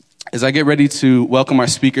As I get ready to welcome our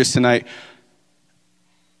speakers tonight,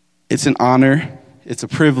 it's an honor, it's a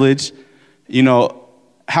privilege. You know,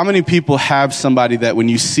 how many people have somebody that when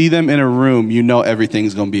you see them in a room, you know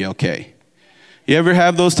everything's going to be okay? You ever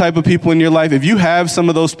have those type of people in your life? If you have some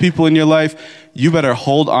of those people in your life, you better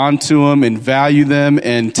hold on to them and value them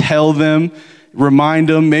and tell them, remind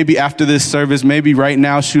them, maybe after this service, maybe right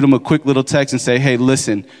now, shoot them a quick little text and say, hey,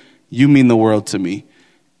 listen, you mean the world to me.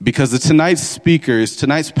 Because tonight's speakers,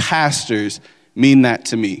 tonight's pastors mean that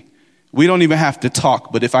to me. We don't even have to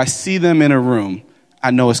talk, but if I see them in a room, I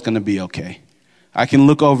know it's going to be okay. I can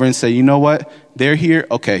look over and say, you know what? They're here.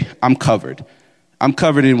 Okay, I'm covered. I'm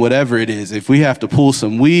covered in whatever it is. If we have to pull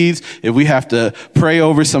some weeds, if we have to pray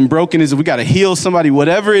over some brokenness, if we got to heal somebody,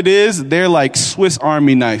 whatever it is, they're like Swiss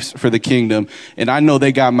Army knives for the kingdom. And I know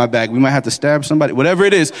they got my back. We might have to stab somebody. Whatever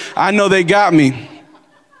it is, I know they got me.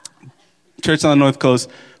 Church on the North Coast,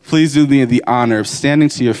 please do me the honor of standing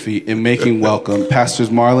to your feet and making welcome Pastors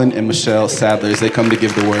Marlon and Michelle Sadler as they come to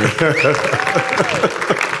give the word.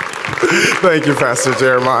 Thank you, Pastor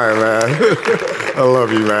Jeremiah, man. I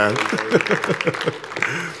love you, man.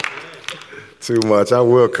 Too much. I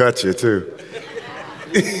will cut you, too.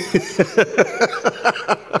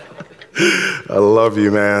 I love you,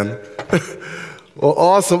 man. Well,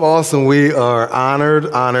 awesome. We are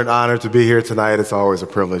honored to be here tonight. It's always a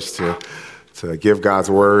privilege to give God's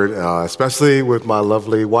word, especially with my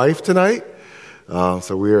lovely wife tonight.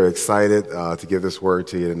 So we are excited to give this word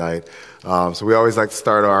to you tonight. So we always like to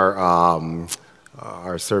start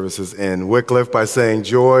our services in Wycliffe by saying,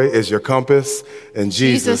 joy is your compass and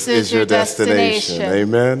Jesus is your destination.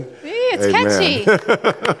 Amen. It's Amen.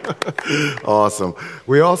 catchy. Awesome.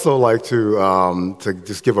 We also like to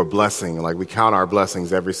just give a blessing. Like we count our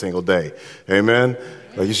blessings every single day. Amen.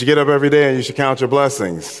 Like you should get up every day and you should count your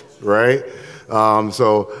blessings, right?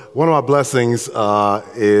 So one of my blessings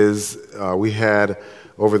is we had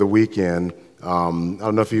over the weekend. I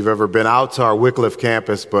don't know if you've ever been out to our Wycliffe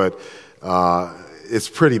campus, but it's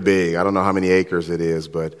pretty big. I don't know how many acres it is,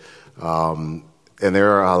 but and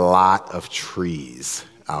there are a lot of trees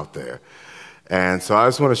out there. And so I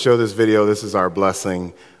just want to show this video. This is our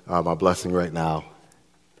blessing, my blessing right now.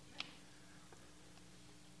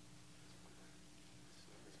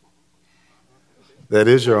 That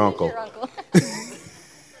is your uncle. Your uncle.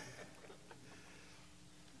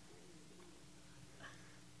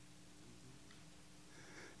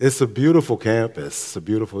 It's a beautiful campus. It's a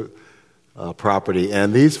beautiful property.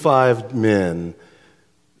 And these 5 men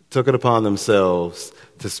took it upon themselves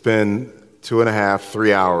to spend 2.5,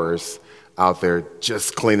 3 hours out there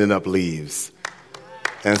just cleaning up leaves.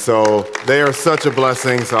 And so they are such a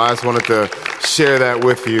blessing. So I just wanted to share that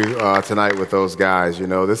with you tonight with those guys. You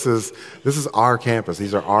know, this is our campus.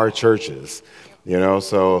 These are our churches. You know,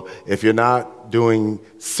 so if you're not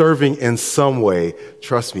serving in some way,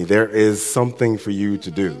 trust me, there is something for you to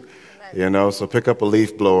do. You know, so pick up a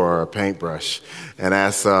leaf blower or a paintbrush and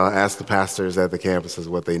ask the pastors at the campuses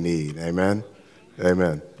what they need. Amen.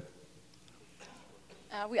 Amen.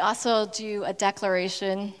 We also do a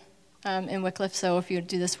declaration in Wycliffe, so if you would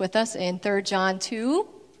do this with us in 3 John 2,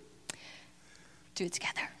 do it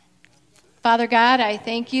together. Father God, I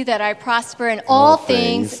thank you that I prosper in all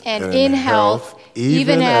things and in health,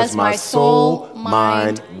 even as my soul,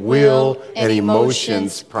 mind, will, and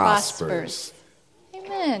emotions prospers.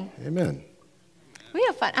 Amen. Amen. We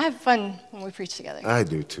have fun. I have fun when we preach together. I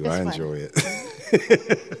do too. I enjoy it.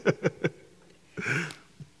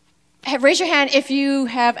 Raise your hand if you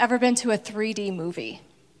have ever been to a 3D movie.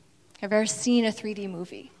 Have you ever seen a 3D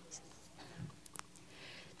movie?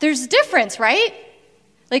 There's a difference, right?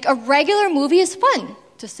 Like a regular movie is fun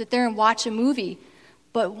to sit there and watch a movie.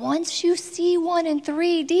 But once you see one in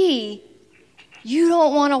 3D, you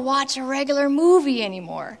don't want to watch a regular movie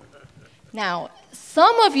anymore. Now,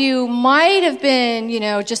 some of you might have been,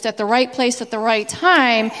 just at the right place at the right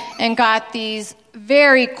time and got these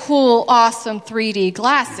very cool, awesome 3D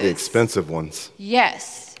glasses. The expensive ones.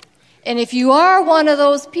 Yes. And if you are one of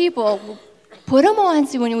those people, put them on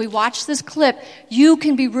so when we watch this clip, you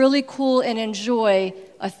can be really cool and enjoy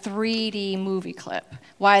a 3D movie clip,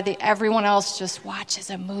 while everyone else just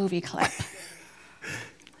watches a movie clip.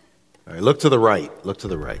 All right, look to the right. Look to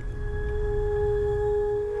the right.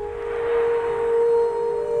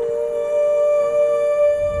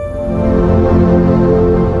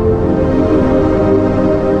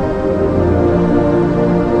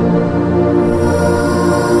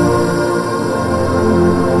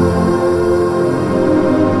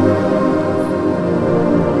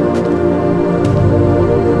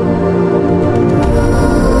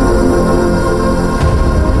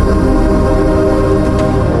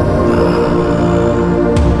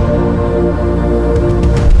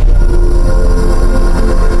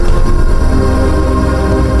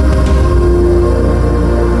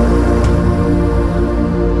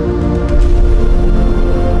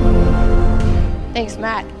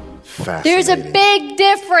 There's a Fascinating. big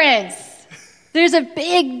difference. There's a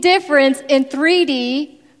big difference in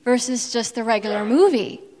 3D versus just the regular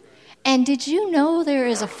movie. And did you know there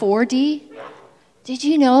is a 4D? Did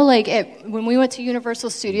you know, when we went to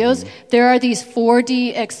Universal Studios, there are these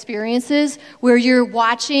 4D experiences where you're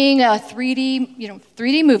watching a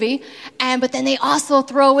 3D movie, but then they also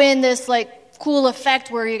throw in this cool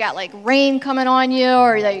effect where you got rain coming on you,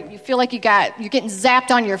 or you feel like you're getting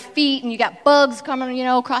zapped on your feet, and you got bugs coming,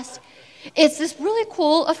 across. It's this really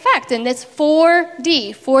cool effect, and it's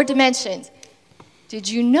 4D, 4 dimensions. Did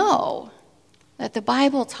you know that the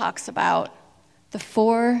Bible talks about the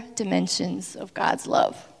 4 dimensions of God's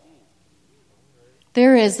love?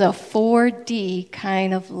 There is a 4D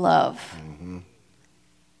kind of love. Mm-hmm.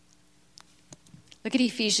 Look at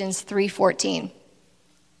Ephesians 3:14.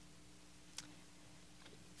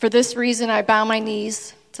 For this reason I bow my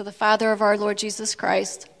knees to the Father of our Lord Jesus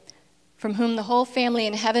Christ, from whom the whole family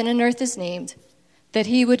in heaven and earth is named, that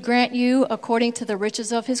he would grant you, according to the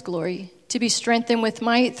riches of his glory, to be strengthened with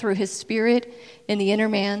might through his Spirit in the inner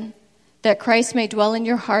man, that Christ may dwell in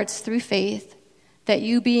your hearts through faith, that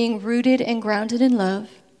you, being rooted and grounded in love,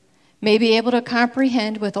 may be able to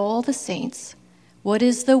comprehend with all the saints what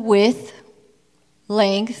is the width,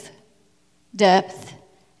 length, depth,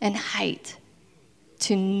 and height,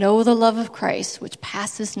 to know the love of Christ, which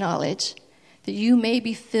passes knowledge, that you may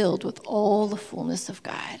be filled with all the fullness of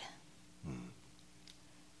God.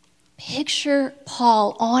 Picture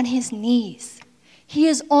Paul on his knees. He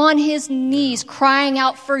is on his knees crying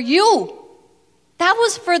out for you. That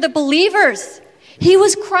was for the believers. He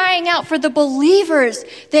was crying out for the believers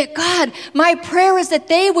that, God, my prayer is that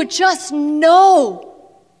they would just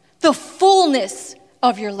know the fullness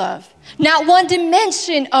of your love. Not one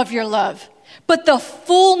dimension of your love, but the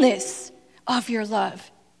fullness of your love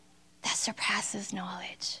that surpasses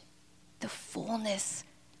knowledge. The fullness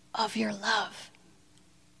of your love.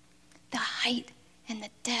 The height and the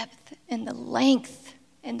depth and the length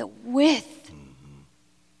and the width.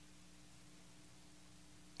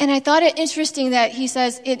 And I thought it interesting that he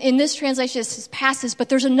says, in this translation it says passes, but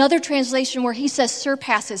there's another translation where he says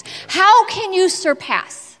surpasses. How can you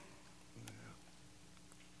surpass?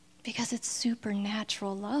 Because it's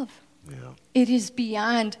supernatural love. Yeah. It is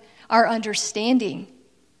beyond our understanding.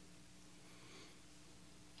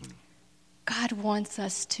 God wants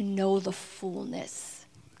us to know the fullness.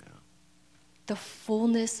 Yeah. The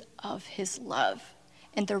fullness of his love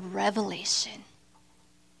and the revelation.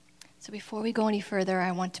 So before we go any further,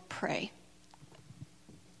 I want to pray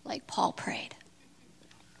like Paul prayed.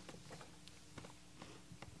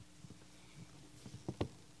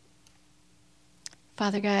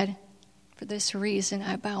 Father God, for this reason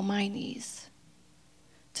I bow my knees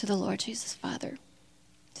to the Lord Jesus Father,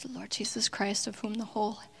 to the Lord Jesus Christ, of whom the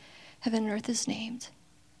whole heaven and earth is named,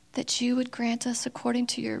 that you would grant us, according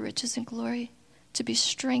to your riches and glory, to be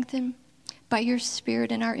strengthened by your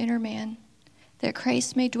Spirit in our inner man, that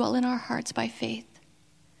Christ may dwell in our hearts by faith,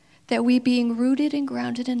 that we, being rooted and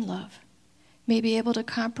grounded in love, may be able to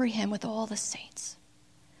comprehend with all the saints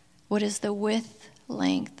what is the width,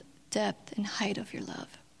 length, depth, and height of your love,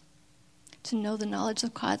 to know the knowledge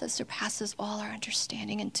of God that surpasses all our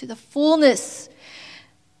understanding, and to the fullness,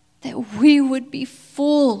 that we would be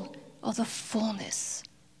full of the fullness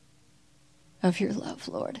of your love,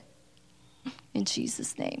 Lord. In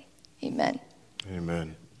Jesus' name, amen.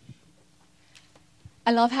 Amen.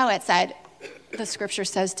 I love how outside the scripture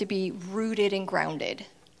says to be rooted and grounded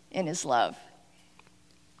in his love.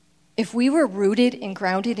 If we were rooted and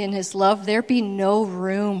grounded in his love, there'd be no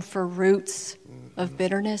room for roots of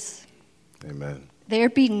bitterness. Amen.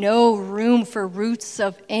 There'd be no room for roots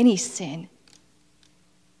of any sin.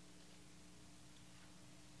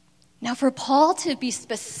 Now, for Paul to be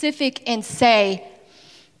specific and say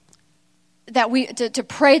that to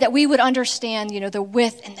pray that we would understand, the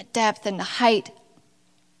width and the depth and the height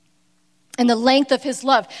and the length of his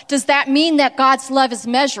love, does that mean that God's love is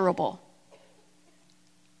measurable?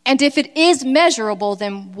 And if it is measurable,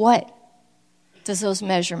 then what does those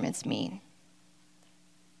measurements mean?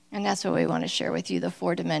 And that's what we want to share with you, the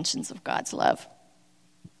 4 dimensions of God's love.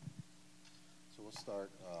 So we'll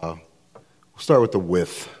start with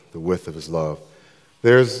the width of his love.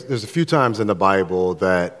 There's a few times in the Bible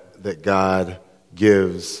that God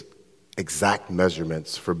gives exact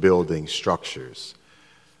measurements for building structures.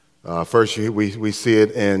 First, we see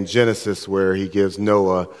it in Genesis, where he gives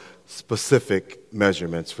Noah specific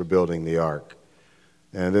measurements for building the ark.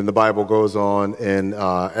 And then the Bible goes on in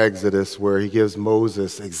Exodus, where he gives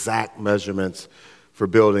Moses exact measurements for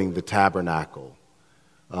building the tabernacle.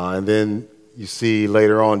 And then you see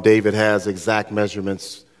later on David has exact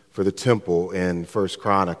measurements for the temple in 1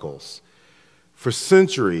 Chronicles. For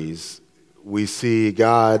centuries, we see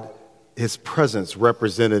God, his presence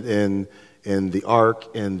represented in the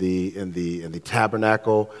ark, in the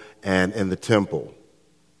tabernacle, and in the temple.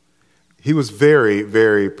 He was very,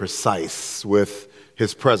 very precise with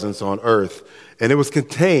his presence on earth, and it was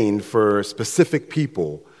contained for specific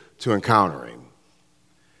people to encounter him.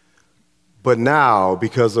 But now,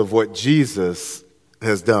 because of what Jesus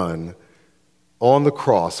has done on the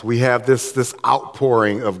cross, we have this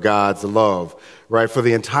outpouring of God's love, right, for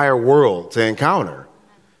the entire world to encounter.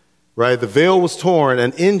 Right? The veil was torn,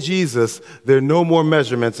 and in Jesus, there are no more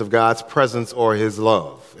measurements of God's presence or his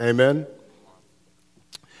love. Amen?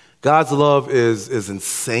 God's love is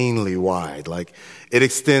insanely wide. Like, it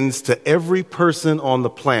extends to every person on the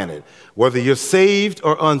planet, whether you're saved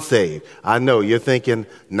or unsaved. I know you're thinking,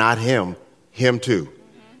 not him, him too.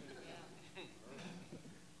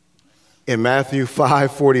 In Matthew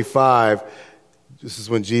 5:45, this is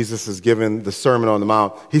when Jesus is given the Sermon on the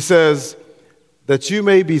Mount. He says, that you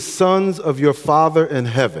may be sons of your Father in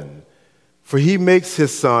heaven, for he makes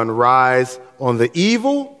his sun rise on the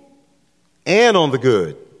evil and on the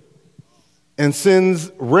good, and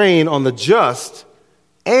sends rain on the just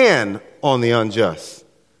and on the unjust.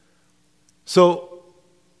 So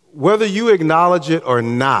whether you acknowledge it or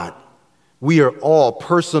not, we are all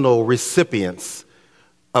personal recipients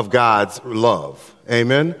of God's love.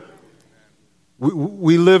 Amen?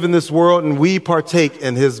 We live in this world and we partake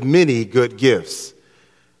in his many good gifts.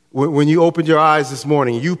 When you opened your eyes this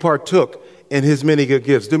morning, you partook in his many good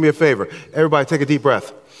gifts. Do me a favor. Everybody take a deep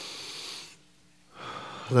breath.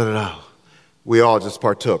 Let it out. We all just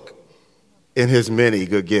partook in his many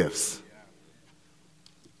good gifts.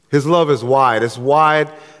 His love is wide. It's wide.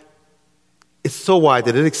 It's so wide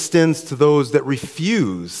that it extends to those that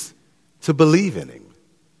refuse to believe in him.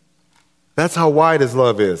 That's how wide his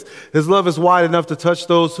love is. His love is wide enough to touch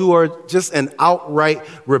those who are just in outright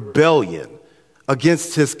rebellion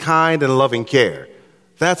against his kind and loving care.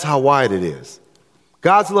 That's how wide it is.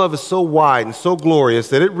 God's love is so wide and so glorious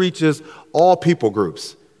that it reaches all people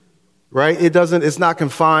groups, right? It's not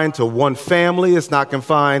confined to one family. It's not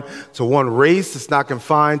confined to one race. It's not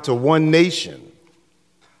confined to one nation.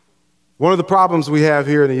 One of the problems we have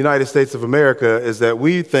here in the United States of America is that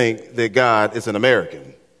we think that God is an American.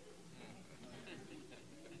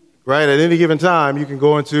 Right? At any given time, you can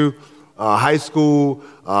go into a high school,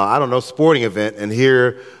 sporting event and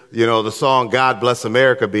hear, the song God Bless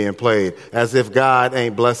America being played as if God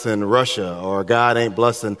ain't blessing Russia or God ain't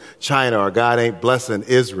blessing China or God ain't blessing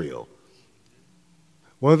Israel.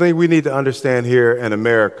 One thing we need to understand here in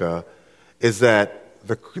America is that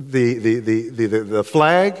the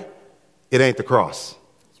flag, it ain't the cross.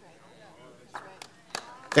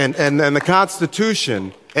 And the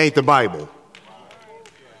Constitution ain't the Bible.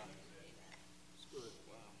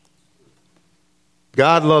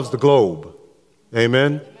 God loves the globe.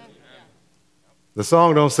 Amen. The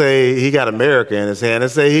song don't say he got America in his hand. It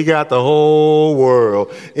say he got the whole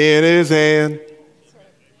world in his hand.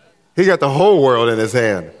 He got the whole world in his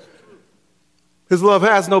hand. His love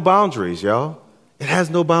has no boundaries, y'all. It has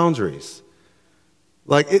no boundaries.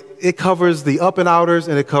 Like it covers the up and outers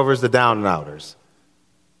and it covers the down and outers.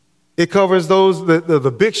 It covers those,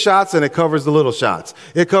 the big shots and it covers the little shots.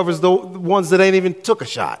 It covers the ones that ain't even took a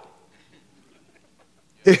shot.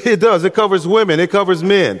 It does. It covers women. It covers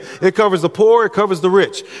men. It covers the poor. It covers the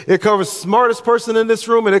rich. It covers the smartest person in this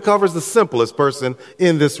room, and it covers the simplest person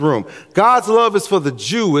in this room. God's love is for the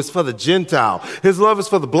Jew. It's for the Gentile. His love is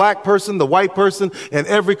for the black person, the white person, and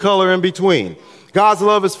every color in between. God's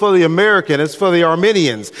love is for the American. It's for the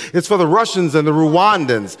Armenians. It's for the Russians and the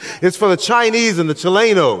Rwandans. It's for the Chinese and the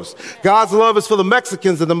Chilenos. God's love is for the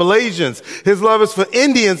Mexicans and the Malaysians. His love is for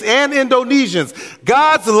Indians and Indonesians.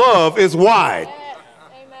 God's love is wide.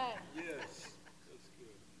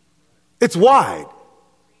 It's wide.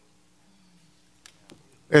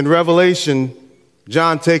 In Revelation,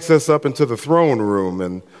 John takes us up into the throne room,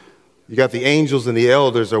 and you got the angels and the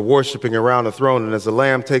elders are worshiping around the throne. And as the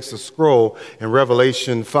Lamb takes the scroll in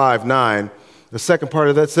Revelation 5:9, the second part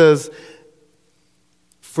of that says,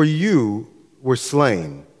 "For you were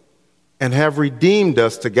slain and have redeemed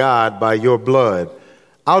us to God by your blood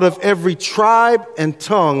out of every tribe and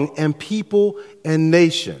tongue and people and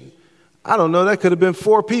nation." I don't know. That could have been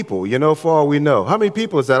 4 people, for all we know. How many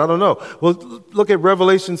people is that? I don't know. Well, look at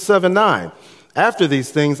Revelation 7:9. After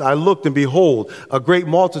these things, I looked and behold, a great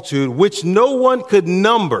multitude, which no one could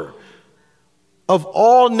number, of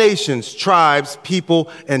all nations, tribes, people,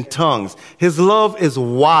 and tongues. His love is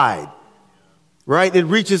wide, right? It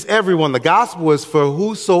reaches everyone. The gospel is for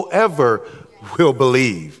whosoever will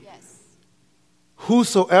believe.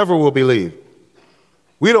 whosoever will believe.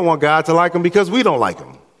 We don't want God to like them because we don't like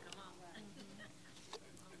them.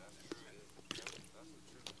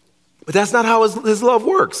 But that's not how his love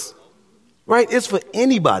works, right? It's for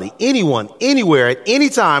anybody, anyone, anywhere, at any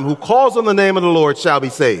time who calls on the name of the Lord shall be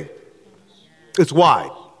saved. It's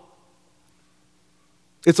wide.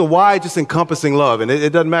 It's a wide, just encompassing love, and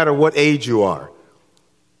it doesn't matter what age you are.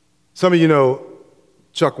 Some of you know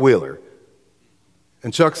Chuck Wheeler,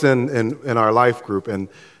 and Chuck's in our life group, and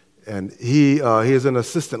he is in an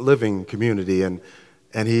assisted living community, and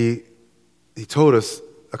he told us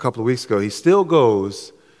a couple of weeks ago he still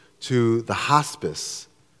goes to the hospice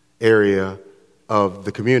area of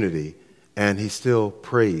the community, and he still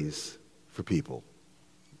prays for people.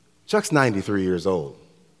 Chuck's 93 years old.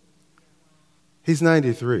 He's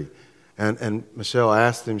 93. And Michelle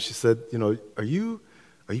asked him, she said, are you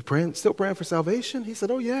still praying for salvation? He said,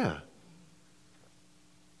 oh, yeah.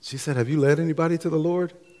 She said, have you led anybody to the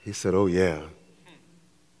Lord? He said, oh, yeah.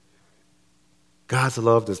 God's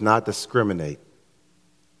love does not discriminate.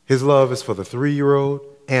 His love is for the 3-year-old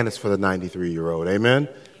and it's for the 93-year-old. Amen?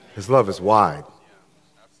 His love is wide.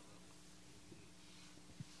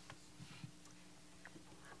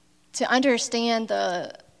 To understand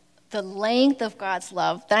the length of God's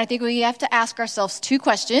love, then I think we have to ask ourselves 2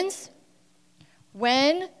 questions.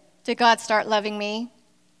 When did God start loving me?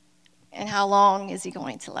 And how long is he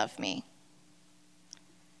going to love me?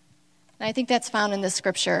 And I think that's found in this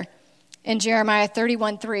scripture. In Jeremiah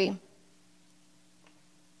 31:3,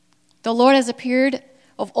 the Lord has appeared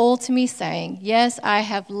of old to me, saying, yes, I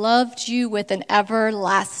have loved you with an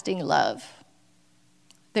everlasting love.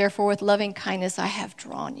 Therefore, with loving kindness I have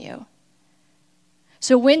drawn you.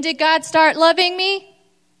 So when did God start loving me?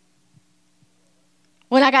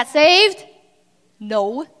 When I got saved?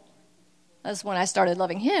 No. That's when I started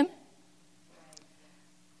loving him.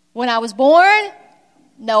 When I was born?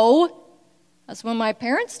 No. That's when my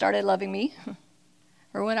parents started loving me.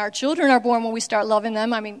 Or when our children are born, when we start loving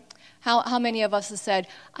them. I mean, how many of us have said,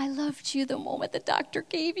 I loved you the moment the doctor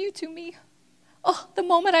gave you to me. Oh, the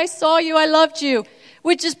moment I saw you, I loved you.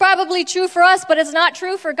 Which is probably true for us, but it's not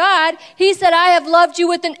true for God. He said, I have loved you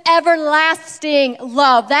with an everlasting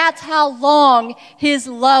love. That's how long his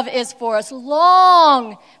love is for us.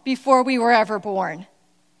 Long before we were ever born.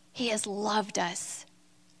 He has loved us.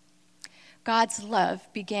 God's love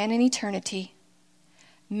began in eternity,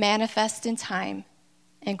 manifests in time,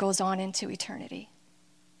 and goes on into eternity.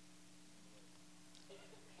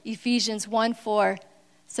 Ephesians 1:4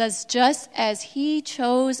 says, just as he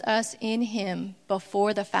chose us in him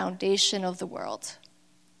before the foundation of the world.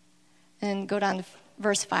 And go down to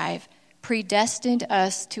verse 5. Predestined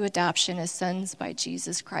us to adoption as sons by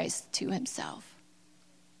Jesus Christ to himself.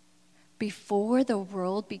 Before the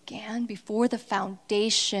world began, before the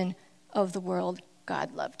foundation of the world,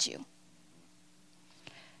 God loved you.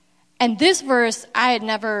 And this verse, I had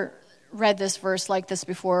never read this verse like this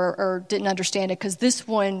before or didn't understand it because this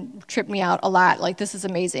one tripped me out a lot. Like, this is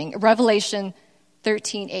amazing. Revelation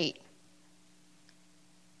 13:8.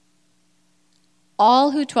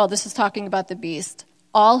 All who dwell, this is talking about the beast,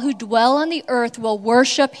 all who dwell on the earth will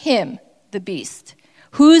worship him, the beast,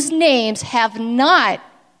 whose names have not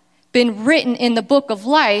been written in the book of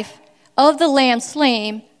life of the Lamb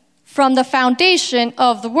slain from the foundation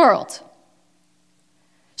of the world.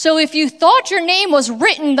 So if you thought your name was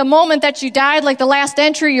written the moment that you died, like the last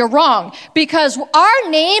entry, you're wrong. Because our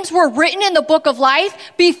names were written in the book of life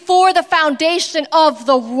before the foundation of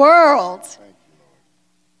the world.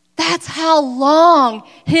 That's how long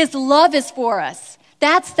his love is for us.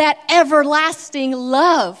 That's that everlasting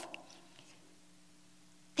love.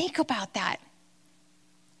 Think about that.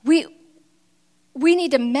 We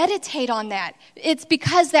need to meditate on that. It's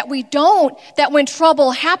because that we don't, that when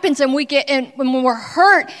trouble happens and when we're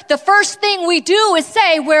hurt, the first thing we do is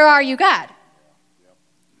say, where are you, God?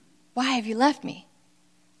 Why have you left me?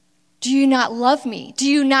 Do you not love me? Do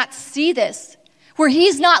you not see this? Where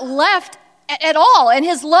he's not left at all, and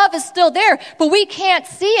his love is still there, but we can't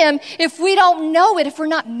see him if we don't know it, if we're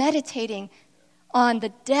not meditating on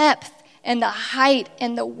the depth and the height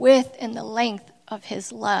and the width and the length of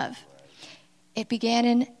his love. It began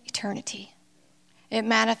in eternity. It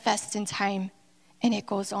manifests in time, and it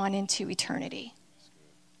goes on into eternity.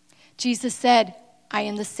 Jesus said, I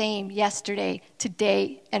am the same yesterday,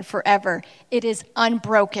 today, and forever. It is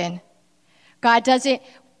unbroken. God doesn't,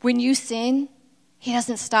 when you sin, he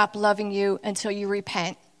doesn't stop loving you until you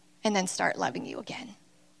repent and then start loving you again.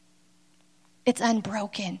 It's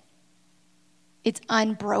unbroken. It's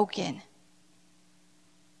unbroken.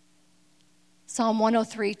 Psalm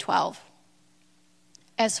 103:12.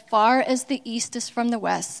 As far as the east is from the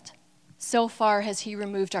west, so far has he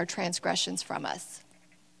removed our transgressions from us.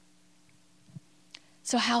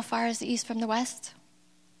 So how far is the east from the west?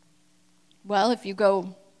 Well, if you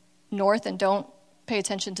go north, and don't pay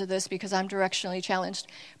attention to this because I'm directionally challenged,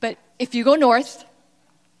 but if you go north,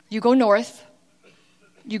 you're gonna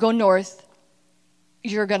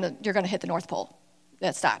hit the North Pole.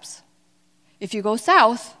 That stops. If you go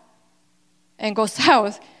south,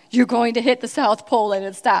 you're going to hit the South Pole and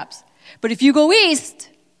it stops. But if you go east,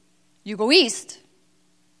 you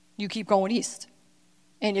keep going east.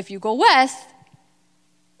 And if you go west,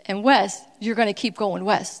 you're going to keep going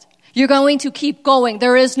west. You're going to keep going.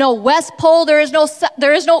 There is no West Pole. There is no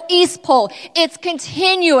East Pole. It's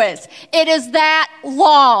continuous. It is that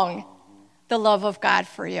long, the love of God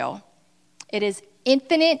for you. It is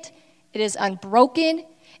infinite. It is unbroken.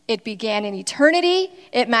 It began in eternity.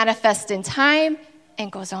 It manifests in time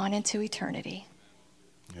and goes on into eternity.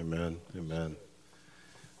 Amen. Amen.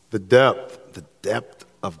 The depth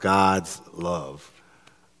of God's love.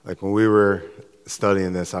 Like when we were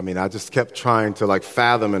studying this, I just kept trying to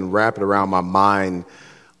fathom and wrap it around my mind,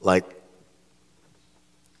 the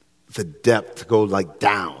depth, to go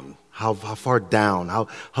down, how far down,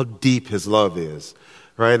 how deep his love is,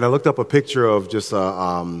 right? And I looked up a picture of just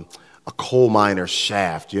a coal miner's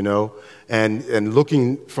shaft, and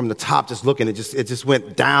looking from the top, it just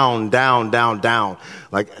went down, down, down, down.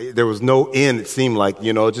 There was no end. It seemed like,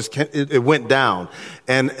 it went down.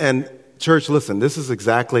 And church, listen, this is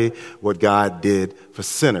exactly what God did for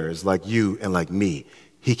sinners like you and like me.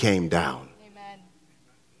 He came down. Amen.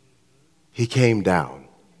 He came down.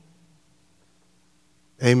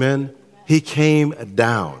 Amen. He came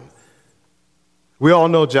down. We all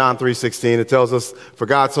know John 3:16. It tells us, for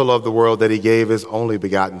God so loved the world that he gave his only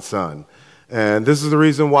begotten son. And this is the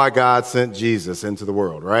reason why God sent Jesus into the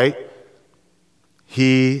world, right?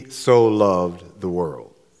 He so loved the world.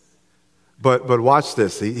 But watch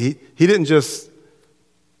this. He didn't just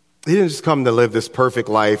come to live this perfect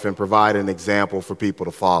life and provide an example for people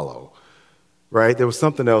to follow, right? There was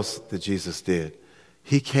something else that Jesus did.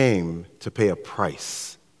 He came to pay a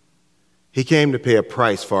price. He came to pay a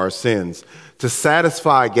price for our sins, to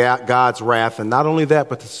satisfy God's wrath, and not only that,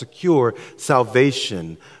 but to secure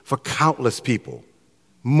salvation for countless people,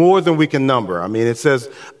 more than we can number. It says,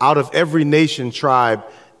 out of every nation, tribe,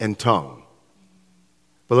 and tongue.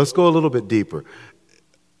 But let's go a little bit deeper,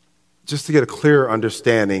 just to get a clearer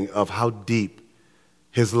understanding of how deep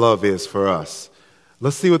his love is for us.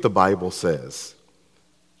 Let's see what the Bible says.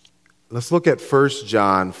 Let's look at 1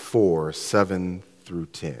 John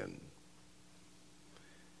 4:7-10.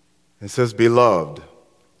 It says, Beloved,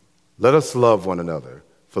 let us love one another,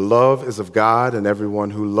 for love is of God, and everyone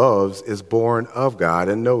who loves is born of God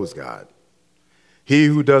and knows God. He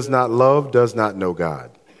who does not love does not know God,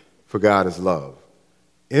 for God is love.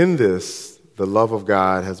 In this, the love of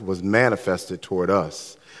God was manifested toward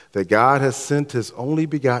us, that God has sent his only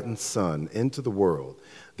begotten Son into the world,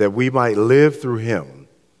 that we might live through him.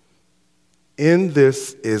 In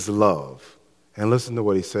this is love. And listen to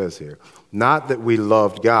what he says here. Not that we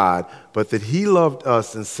loved God, but that he loved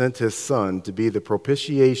us and sent his Son to be the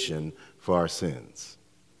propitiation for our sins.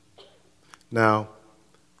 Now,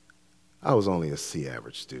 I was only a C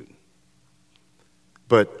average student.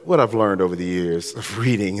 But what I've learned over the years of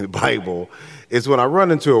reading the Bible is when I run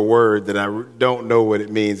into a word that I don't know what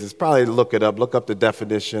it means, it's probably look it up, look up the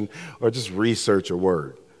definition, or just research a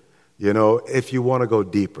word, if you want to go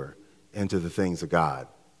deeper into the things of God.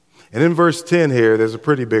 And in verse 10 here, there's a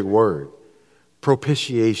pretty big word,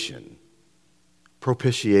 propitiation.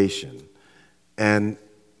 Propitiation. And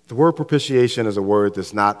the word propitiation is a word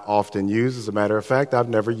that's not often used. As a matter of fact, I've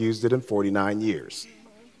never used it in 49 years.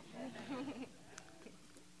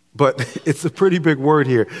 But it's a pretty big word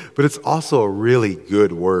here, but it's also a really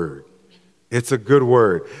good word. It's a good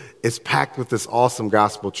word. It's packed with this awesome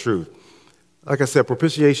gospel truth. Like I said,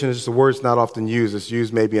 propitiation is just a word that's not often used. It's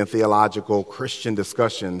used maybe in theological Christian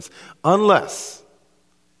discussions, unless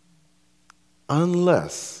you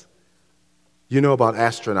know about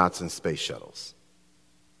astronauts and space shuttles.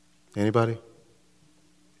 Anybody?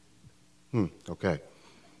 Okay.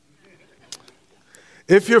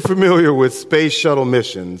 If you're familiar with space shuttle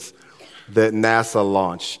missions that NASA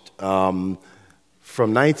launched, from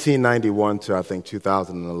 1991 to, I think,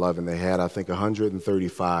 2011, they had,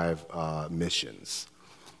 135 missions,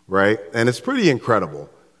 right? And it's pretty incredible,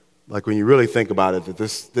 like when you really think about it, that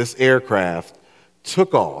this aircraft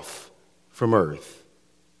took off from Earth,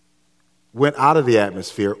 went out of the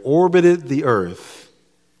atmosphere, orbited the Earth,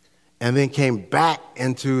 and then came back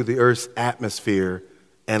into the Earth's atmosphere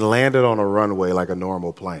and landed on a runway like a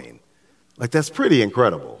normal plane. Like, that's pretty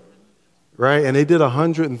incredible, right? And they did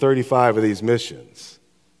 135 of these missions.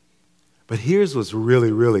 But here's what's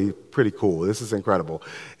really, really pretty cool. This is incredible,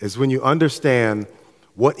 is when you understand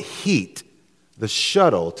what heat the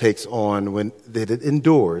shuttle takes on when that it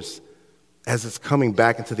endures as it's coming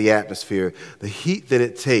back into the atmosphere, the heat that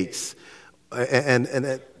it takes,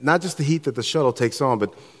 and not just the heat that the shuttle takes on,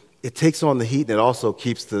 but it takes on the heat and it also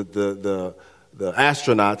keeps the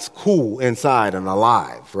astronauts cool inside and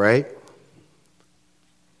alive, right?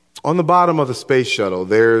 On the bottom of the space shuttle,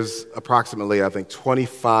 there's approximately, I think,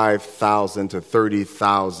 25,000 to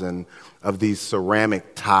 30,000 of these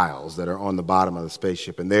ceramic tiles that are on the bottom of the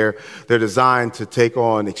spaceship. And they're designed to take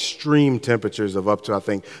on extreme temperatures of up to, I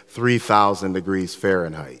think, 3,000 degrees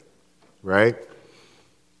Fahrenheit, right?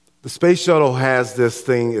 The space shuttle has this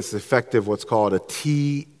thing, it's effective, what's called a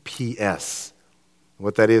TPS.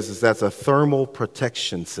 What that is that's a thermal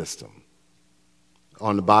protection system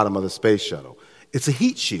on the bottom of the space shuttle. It's a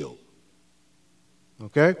heat shield,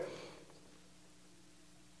 okay?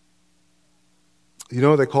 You know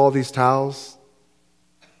what they call these tiles?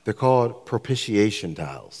 They're called propitiation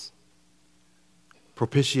tiles.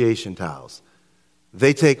 Propitiation tiles.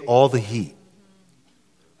 They take all the heat.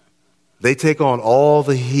 They take on all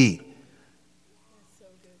the heat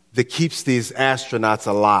that keeps these astronauts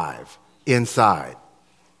alive inside.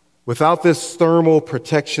 Without this thermal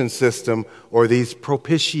protection system or these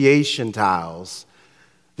propitiation tiles,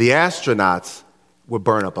 the astronauts would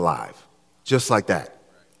burn up alive, just like that.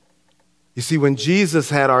 You see, when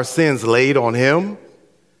Jesus had our sins laid on him,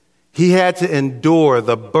 he had to endure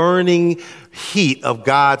the burning heat of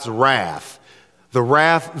God's wrath, the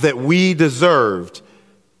wrath that we deserved.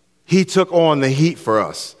 He took on the heat for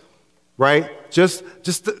us, right? Just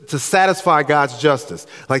to satisfy God's justice.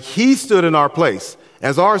 Like he stood in our place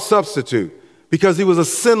as our substitute because he was a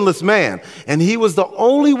sinless man. And he was the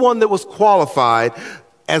only one that was qualified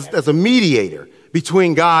as a mediator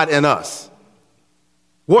between God and us.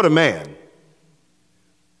 What a man.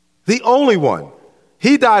 The only one.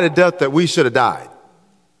 He died a death that we should have died.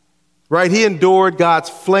 Right? He endured God's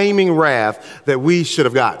flaming wrath that we should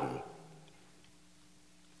have gotten.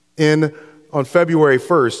 On February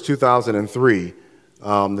 1st, 2003,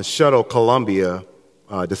 the shuttle Columbia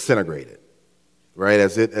disintegrated, right,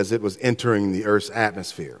 as it was entering the Earth's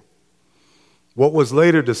atmosphere. What was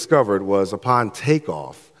later discovered was upon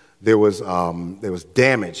takeoff, there was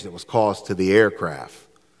damage that was caused to the aircraft,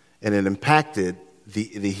 and it impacted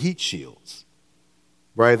the heat shields,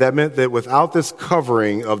 right? That meant that without this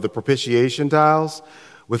covering of the propitiation tiles,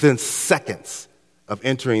 within seconds of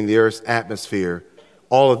entering the Earth's atmosphere,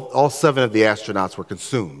 all 7 of the astronauts were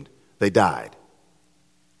consumed. They died,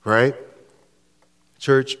 right?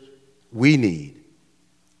 Church,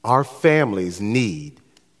 our families need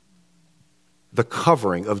the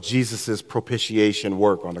covering of Jesus' propitiation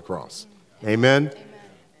work on the cross. Amen? Amen?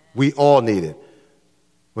 We all need it.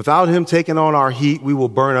 Without him taking on our heat, we will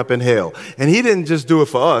burn up in hell. And he didn't just do it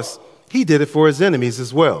for us. He did it for his enemies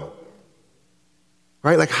as well.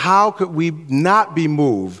 Right? Like, how could we not be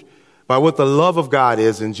moved by what the love of God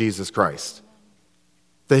is in Jesus Christ?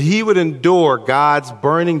 That he would endure God's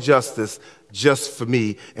burning justice just for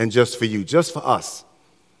me and just for you, just for us.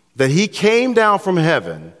 That he came down from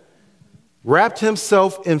heaven, wrapped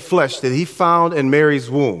himself in flesh that he found in Mary's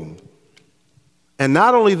womb. And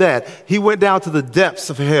not only that, he went down to the depths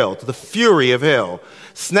of hell, to the fury of hell,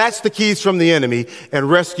 snatched the keys from the enemy,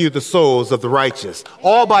 and rescued the souls of the righteous.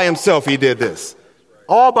 All by himself he did this.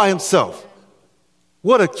 All by himself.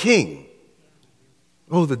 What a king.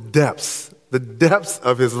 Oh, the depths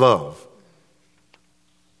of his love.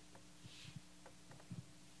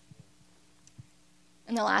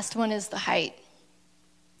 And the last one is the height.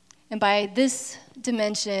 And by this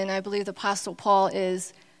dimension, I believe the Apostle Paul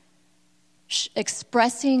is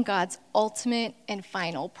expressing God's ultimate and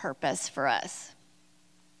final purpose for us,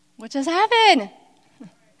 which is heaven.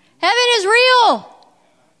 Heaven is real.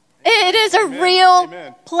 It is a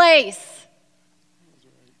real place.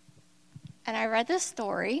 And I read this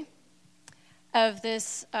story of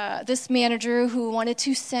this manager who wanted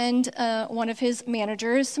to send one of his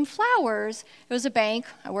managers some flowers. It was a bank.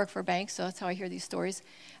 I work for a bank, so that's how I hear these stories.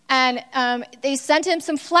 And they sent him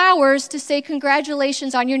some flowers to say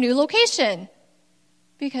congratulations on your new location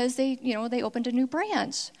because they opened a new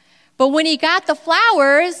branch. But when he got the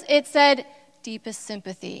flowers, it said deepest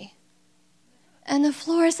sympathy. And the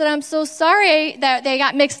florist said, I'm so sorry that they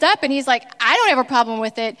got mixed up. And he's like, I don't have a problem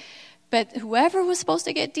with it. But whoever was supposed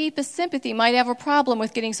to get deepest sympathy might have a problem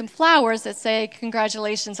with getting some flowers that say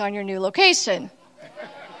congratulations on your new location.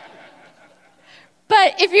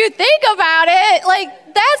 But if you think about it, like,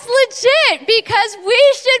 That's legit, because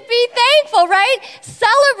we should be thankful, right?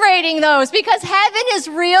 Celebrating those, because heaven is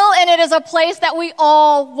real and it is a place that we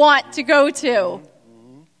all want to go to.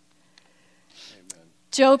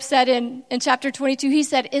 Job said in chapter 22, he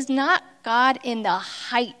said, is not God in the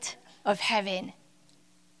height of heaven?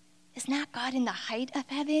 Is not God in the height of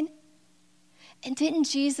heaven? And didn't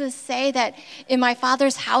Jesus say that in my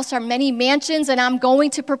Father's house are many mansions and I'm going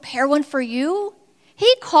to prepare one for you?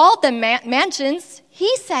 He called them mansions.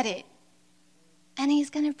 He said it. And he's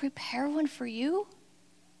going to prepare one for you?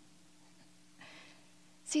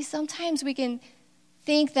 See, sometimes we can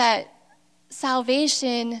think that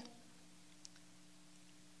salvation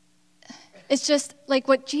it's just like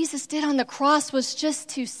what Jesus did on the cross was just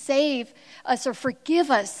to save us or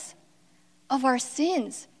forgive us of our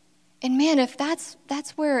sins. And man, if that's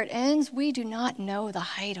where it ends, we do not know the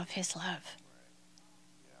height of his love.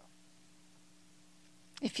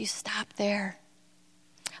 If you stop there.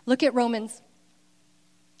 Look at Romans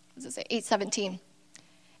 8:17.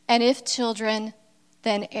 And if children,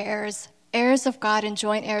 then heirs, heirs of God and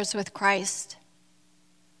joint heirs with Christ.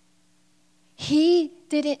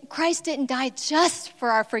 Christ didn't die just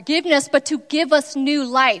for our forgiveness, but to give us new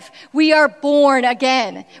life. We are born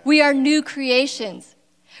again. We are new creations.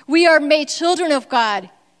 We are made children of God,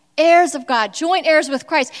 heirs of God, joint heirs with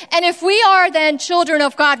Christ. And if we are then children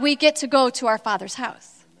of God, we get to go to our Father's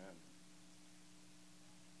house. Amen.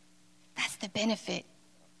 That's the benefit.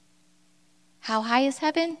 How high is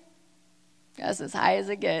heaven? That's as high as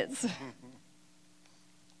it gets.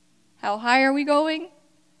 How high are we going?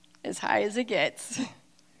 As high as it gets.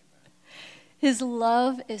 His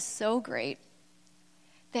love is so great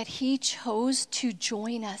that he chose to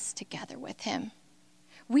join us together with him.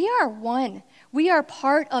 We are one. We are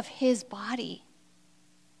part of his body.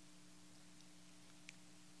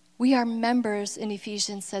 We are members, in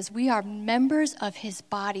Ephesians says, we are members of his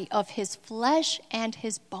body, of his flesh and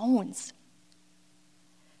his bones.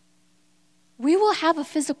 We will have a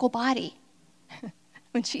physical body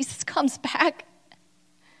when Jesus comes back.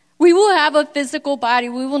 We will have a physical body.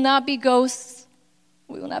 We will not be ghosts.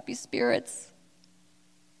 We will not be spirits.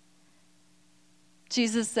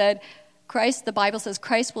 Jesus said, the Bible says,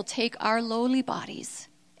 Christ will take our lowly bodies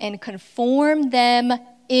and conform them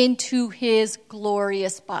into his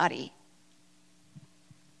glorious body.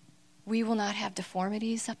 We will not have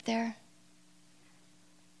deformities up there.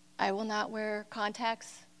 I will not wear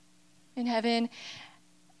contacts in heaven.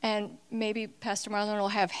 And maybe Pastor Marlon will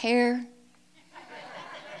have hair.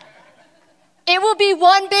 It will be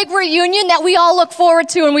one big reunion that we all look forward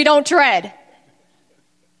to and we don't dread.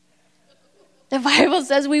 The Bible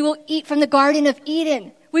says we will eat from the Garden of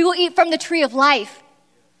Eden. We will eat from the tree of life.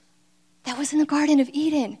 That was in the Garden of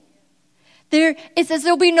Eden. It says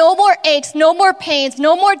there will be no more aches, no more pains,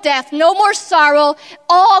 no more death, no more sorrow,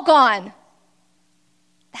 all gone.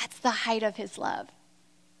 That's the height of his love.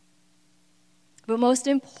 But most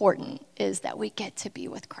important is that we get to be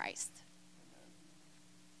with Christ.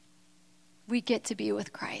 We get to be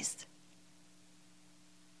with Christ.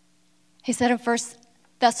 He said in 1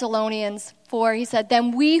 Thessalonians 4, he said,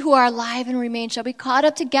 then we who are alive and remain shall be caught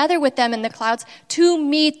up together with them in the clouds to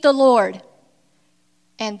meet the Lord.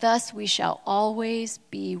 And thus we shall always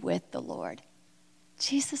be with the Lord.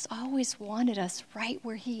 Jesus always wanted us right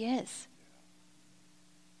where he is.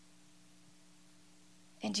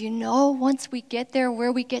 And you know, once we get there,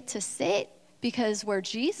 where we get to sit, because where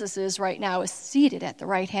Jesus is right now is seated at the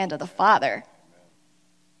right hand of the Father.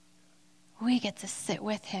 We get to sit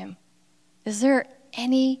with him. Is there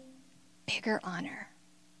any bigger honor?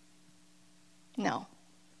 No.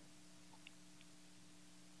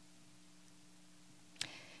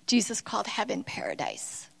 Jesus called heaven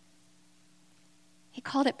paradise. He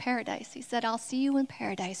called it paradise. He said, I'll see you in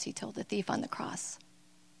paradise, he told the thief on the cross.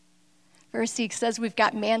 Verse 6 says we've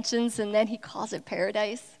got mansions, and then he calls it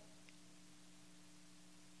paradise.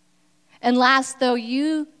 And last, though,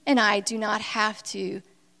 you and I do not have to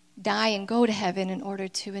die and go to heaven in order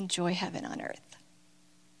to enjoy heaven on earth.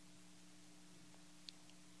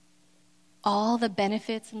 All the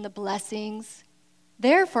benefits and the blessings,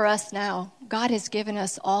 they're for us now. God has given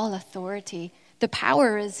us all authority. The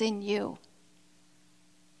power is in you.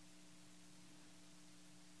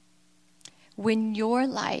 When your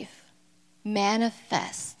life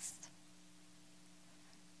manifests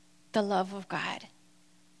the love of God,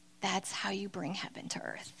 that's how you bring heaven to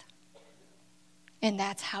earth. And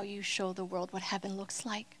that's how you show the world what heaven looks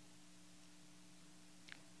like.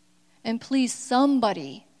 And please,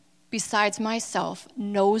 somebody besides myself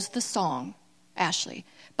knows the song, Ashley,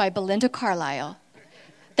 by Belinda Carlisle,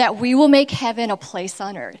 that we will make heaven a place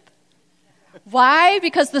on earth. Why?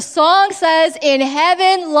 Because the song says, in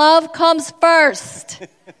heaven, love comes first.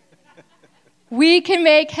 We can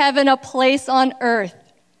make heaven a place on earth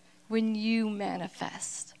when you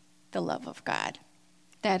manifest the love of God.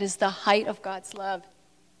 That is the height of God's love,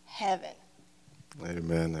 heaven.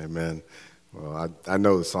 Amen, amen. Well, I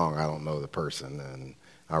know the song. I don't know the person. And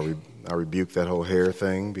I rebuke that whole hair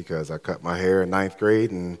thing because I cut my hair in 9th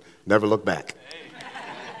grade and never looked back.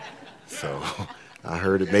 So I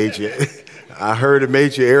heard it made you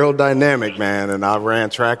aerodynamic, man, and I ran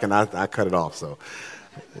track and I cut it off. So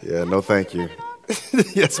yeah, no thank you.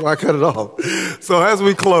 Yes, so I cut it off. So as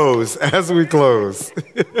we close,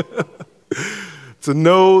 to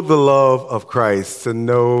know the love of Christ, to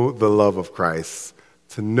know the love of Christ,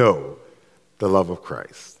 to know the love of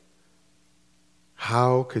Christ.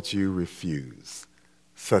 How could you refuse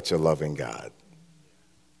such a loving God?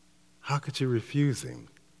 How could you refuse him?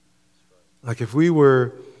 Like if we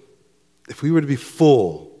were to be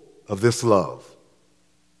full of this love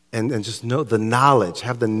and just know the knowledge,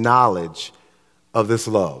 have the knowledge of this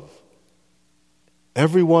love.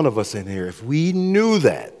 Every one of us in here, if we knew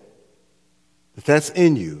that, if that's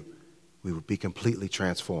in you, we would be completely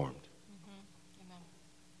transformed. Mm-hmm.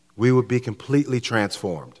 We would be completely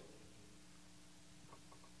transformed.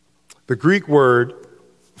 The Greek word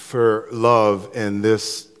for love in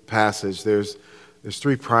this passage, there's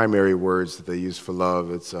 3 primary words that they use for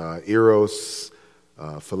love. It's eros,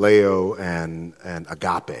 phileo, and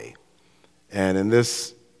agape. And in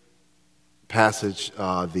this passage,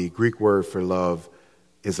 the Greek word for love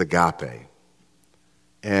is agape.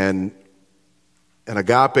 And an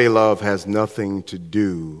agape love has nothing to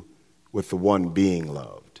do with the one being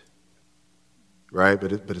loved, right?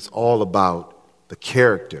 But it's all about the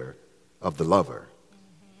character of the lover.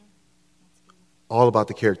 All about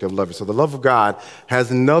the character of the lover. So the love of God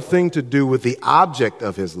has nothing to do with the object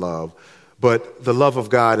of his love, but the love of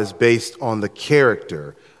God is based on the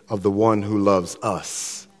character of the one who loves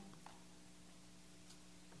us.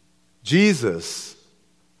 Jesus,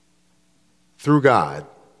 through God,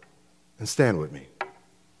 and stand with me.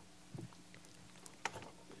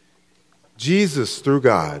 Jesus, through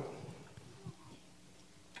God,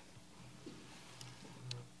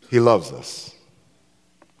 he loves us.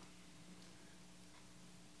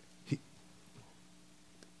 He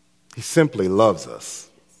simply loves us.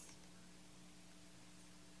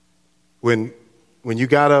 When you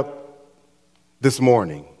got up this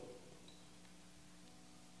morning,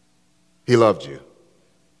 he loved you.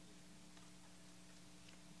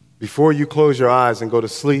 Before you close your eyes and go to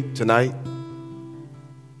sleep tonight,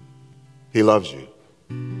 he loves you.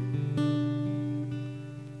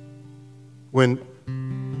 When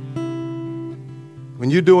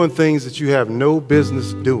you're doing things that you have no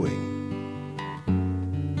business doing,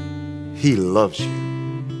 he loves you.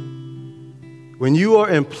 When you are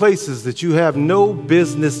in places that you have no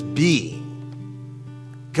business being,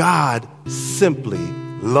 God simply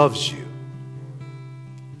loves you.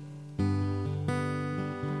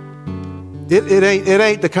 It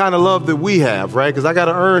ain't the kind of love that we have, right? Because I got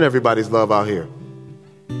to earn everybody's love out here.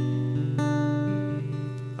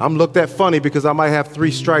 I'm looked at funny because I might have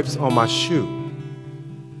 3 stripes on my shoe.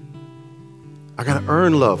 I got to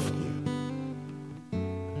earn love from you.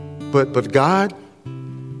 But God,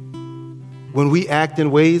 when we act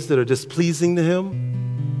in ways that are displeasing to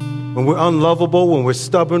him, when we're unlovable, when we're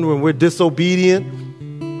stubborn, when we're disobedient,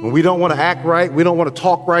 when we don't want to act right, we don't want to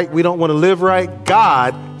talk right, we don't want to live right,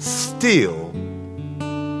 God still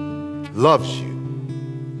loves you.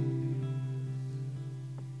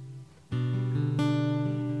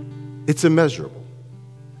 It's immeasurable.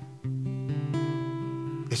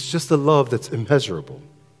 It's just a love that's immeasurable.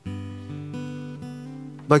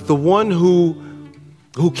 Like the one who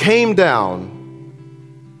came down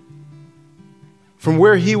from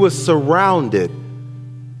where he was surrounded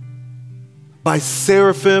by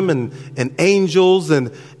seraphim and angels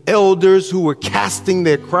and elders who were casting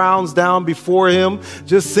their crowns down before him,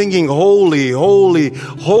 just singing, "Holy, holy,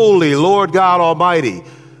 holy, Lord God Almighty,"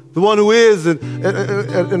 the one who is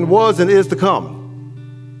and was and is to come.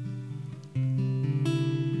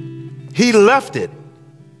 He left it.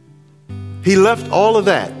 He left all of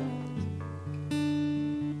that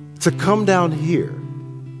to come down here,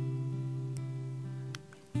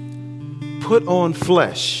 put on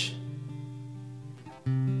flesh,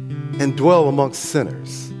 and dwell amongst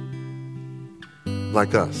sinners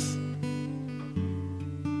like us.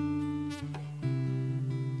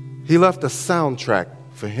 He left a soundtrack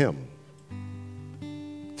for him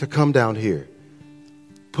to come down here,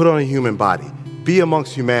 put on a human body, be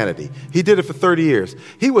amongst humanity. He did it for 30 years.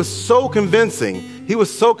 He was so convincing,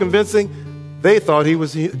 they thought he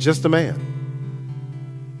was just a man.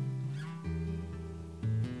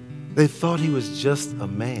 They thought he was just a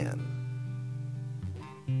man.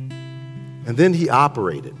 And then he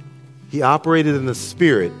operated. He operated in the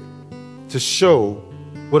Spirit to show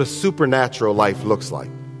what a supernatural life looks like.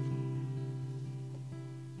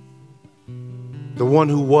 The one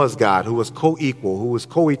who was God, who was co-equal, who was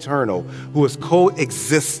co-eternal, who was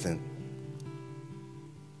coexisting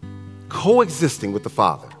with the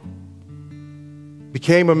Father,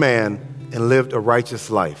 became a man and lived a righteous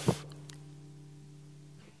life.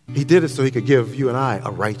 He did it so he could give you and I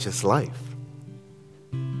a righteous life.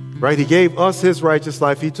 Right? He gave us his righteous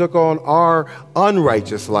life. He took on our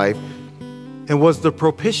unrighteous life and was the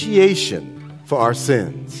propitiation for our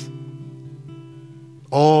sins.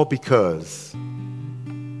 All because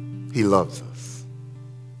he loves us.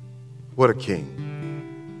 What a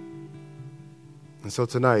king. And so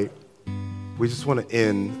tonight, we just want to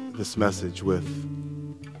end this message with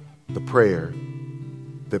the prayer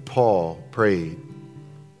that Paul prayed,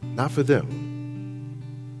 not for them,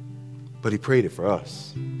 but he prayed it for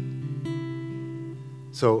us.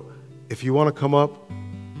 So if you want to come up,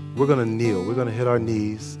 we're going to kneel. We're going to hit our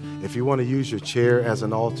knees. If you want to use your chair as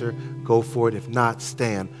an altar, go for it. If not,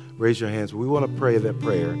 stand. Raise your hands. We want to pray that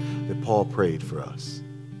prayer that Paul prayed for us.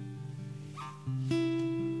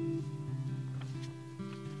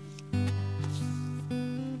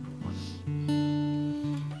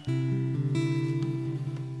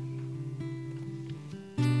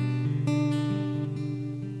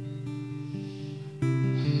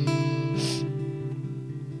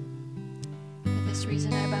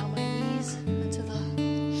 Reason I bow my knees unto the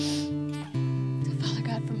Father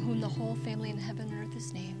God, from whom the whole family in heaven and earth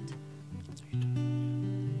is named.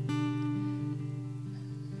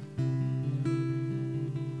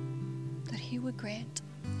 That he would grant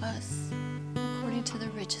us, according to the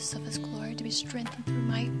riches of his glory, to be strengthened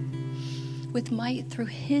with might through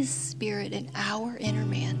his Spirit in our inner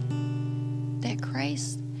man, that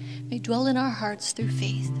Christ may dwell in our hearts through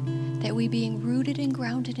faith, that we, being rooted and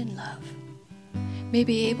grounded in love, may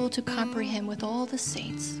be able to comprehend with all the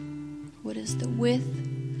saints what is the width,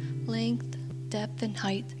 length, depth, and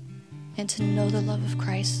height, and to know the love of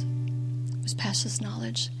Christ, which passes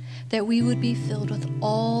knowledge, that we would be filled with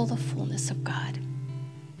all the fullness of God.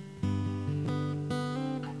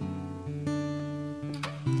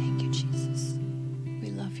 Thank you, Jesus.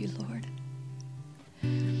 We love you, Lord.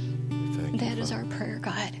 That is our prayer,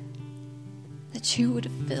 God, that you would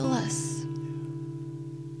fill us.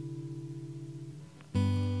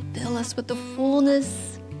 Fill us with the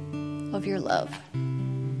fullness of your love.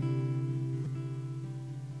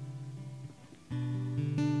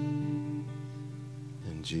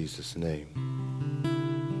 In Jesus' name,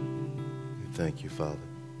 we thank you, Father.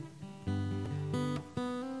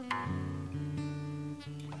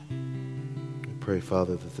 We pray,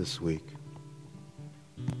 Father, that this week,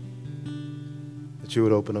 that you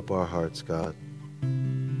would open up our hearts, God,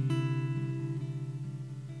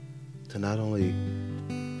 to not only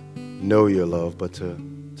know your love, but to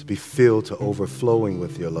be filled to overflowing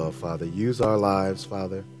with your love, Father. Use our lives,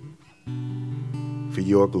 Father, for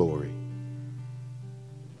your glory.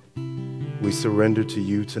 We surrender to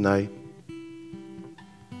you tonight.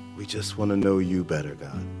 We just want to know you better,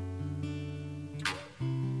 God.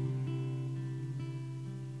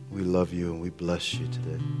 We love you and we bless you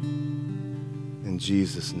today. In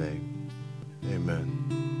Jesus' name,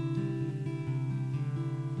 amen.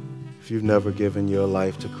 If you've never given your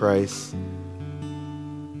life to Christ,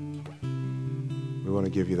 we want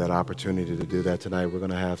to give you that opportunity to do that tonight. We're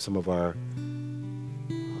going to have some of our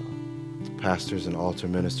pastors and altar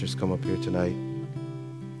ministers come up here tonight.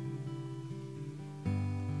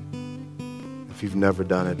 If you've never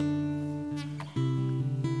done it,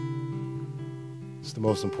 it's the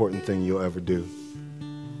most important thing you'll ever do.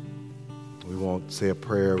 We won't say a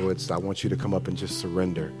prayer. I want you to come up and just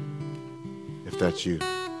surrender, if that's you.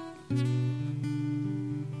 I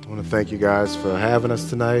want to thank you guys for having us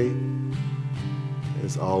tonight.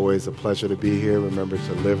 It's always a pleasure to be here. Remember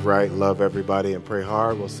to live right, love everybody, and pray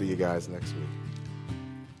hard. We'll see you guys next week.